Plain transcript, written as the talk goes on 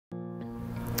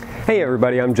Hey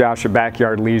everybody, I'm Josh at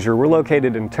Backyard Leisure. We're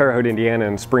located in Terre Haute, Indiana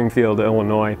and Springfield,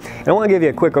 Illinois. And I want to give you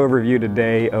a quick overview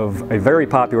today of a very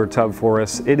popular tub for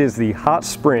us. It is the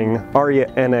HotSpring Aria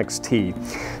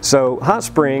NXT. So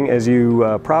HotSpring, as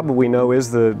you probably know, is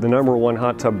the #1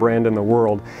 hot tub brand in the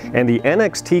world. And the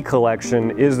NXT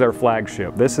collection is their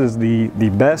flagship. This is the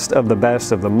best of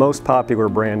the most popular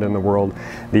brand in the world,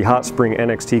 the HotSpring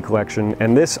NXT collection.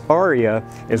 And this Aria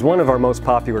is one of our most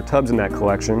popular tubs in that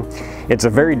collection. It's a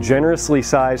very generously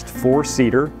sized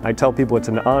 4-seater. I tell people it's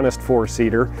an honest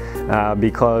 4-seater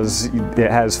because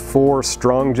it has 4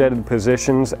 strong jetted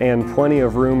positions and plenty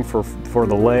of room for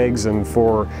the legs and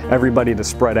for everybody to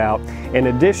spread out, in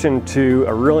addition to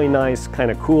a really nice kind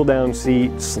of cool down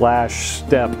seat /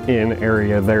 step in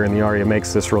area there in the Aria.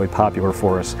 Makes this really popular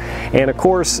for us. And of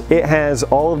course it has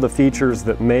all of the features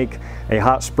that make a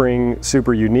HotSpring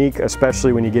super unique,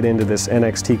 especially when you get into this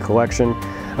NXT collection.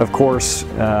 Of course,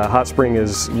 HotSpring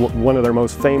is one of their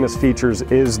most famous features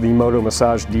is the Moto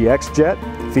Massage DX Jet,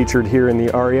 featured here in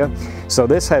the Aria. So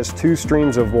this has 2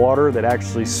 streams of water that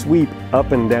actually sweep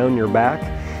up and down your back.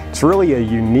 It's really a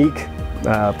unique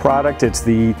product. It's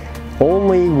the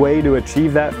only way to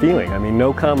achieve that feeling. I mean,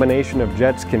 no combination of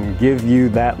jets can give you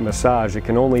that massage. It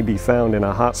can only be found in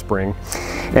a HotSpring.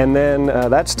 And then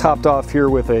that's topped off here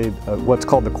with what's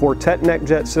called the Quartet neck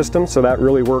jet system. So that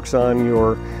really works on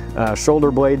your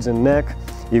shoulder blades and neck.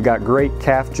 You've got great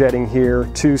calf jetting here,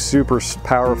 2 super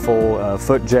powerful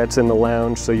foot jets in the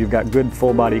lounge, so you've got good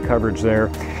full body coverage there.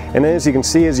 And then as you can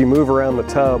see, as you move around the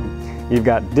tub, you've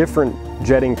got different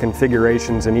jetting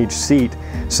configurations in each seat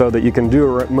so that you can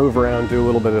move around, do a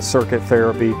little bit of circuit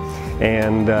therapy,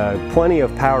 and plenty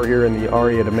of power here in the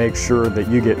Aria to make sure that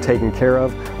you get taken care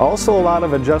of. Also a lot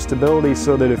of adjustability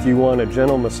so that if you want a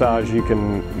gentle massage, you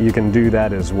can do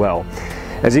that as well.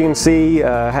 As you can see,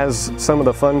 has some of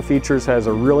the fun features, has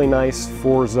a really nice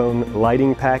 4-zone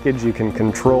lighting package. You can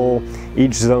control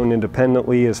each zone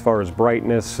independently as far as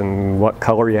brightness and what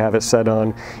color you have it set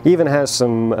on. Even has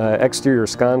some exterior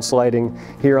sconce lighting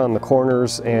here on the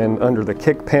corners and under the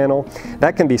kick panel.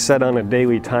 That can be set on a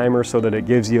daily timer so that it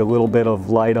gives you a little bit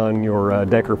of light on your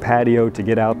deck or patio to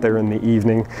get out there in the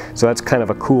evening. So that's kind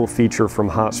of a cool feature from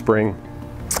HotSpring.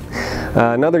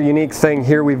 Another unique thing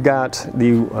here, we've got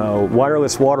the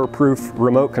wireless waterproof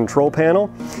remote control panel.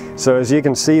 So as you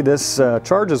can see, this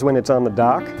charges when it's on the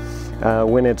dock.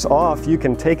 When it's off, you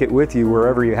can take it with you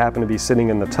wherever you happen to be sitting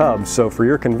in the tub. So for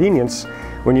your convenience,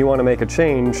 when you want to make a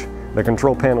change, the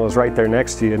control panel is right there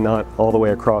next to you, not all the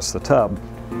way across the tub.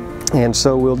 And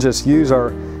so we'll just use our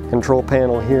control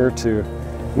panel here to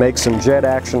make some jet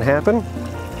action happen.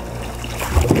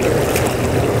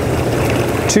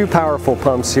 2 powerful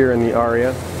pumps here in the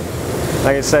Aria.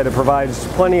 Like I said, it provides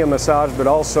plenty of massage, but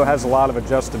also has a lot of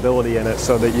adjustability in it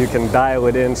so that you can dial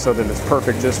it in so that it's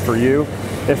perfect just for you.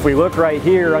 If we look right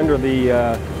here under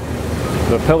the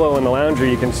pillow in the lounger,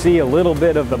 you can see a little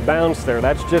bit of the bounce there.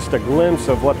 That's just a glimpse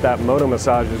of what that Moto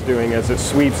Massage is doing as it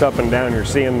sweeps up and down. You're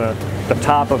seeing the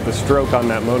top of the stroke on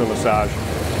that Moto Massage.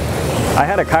 I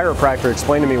had a chiropractor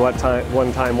explain to me one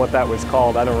time what that was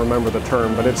called. I don't remember the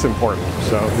term, but it's important.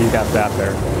 So you got that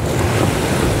there.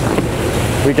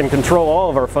 We can control all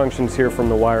of our functions here from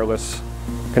the wireless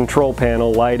control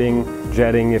panel, lighting,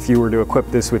 jetting. If you were to equip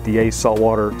this with the ACE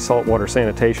saltwater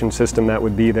sanitation system, that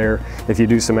would be there. If you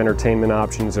do some entertainment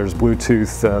options, there's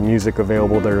Bluetooth music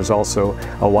available. There's also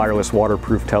a wireless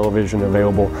waterproof television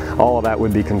available. All of that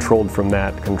would be controlled from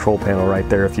that control panel right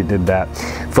there if you did that.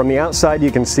 From the outside, you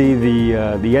can see the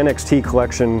NXT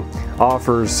collection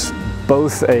offers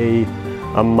both a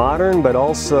modern but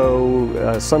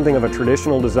also something of a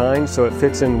traditional design, so it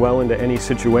fits in well into any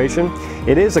situation.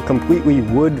 It is a completely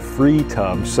wood-free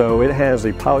tub, so it has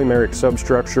a polymeric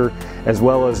substructure as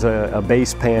well as a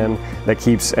base pan that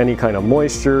keeps any kind of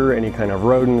moisture, any kind of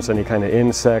rodents, any kind of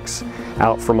insects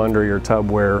out from under your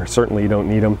tub where certainly you don't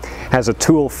need them. Has a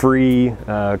tool-free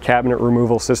cabinet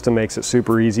removal system, makes it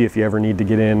super easy if you ever need to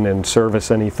get in and service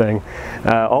anything.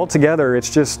 Altogether, it's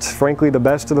just frankly the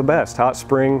best of the best.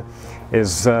 HotSpring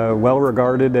is well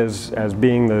regarded as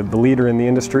being the leader in the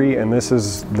industry, and this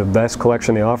is the best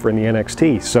collection they offer in the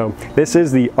NXT. So this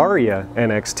is the Aria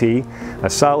NXT, a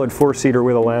solid 4-seater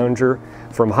with a lounger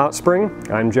from HotSpring.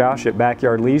 I'm Josh at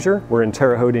Backyard Leisure. We're in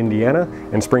Terre Haute, Indiana,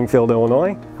 and Springfield,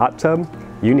 Illinois. Hot tub,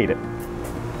 you need it.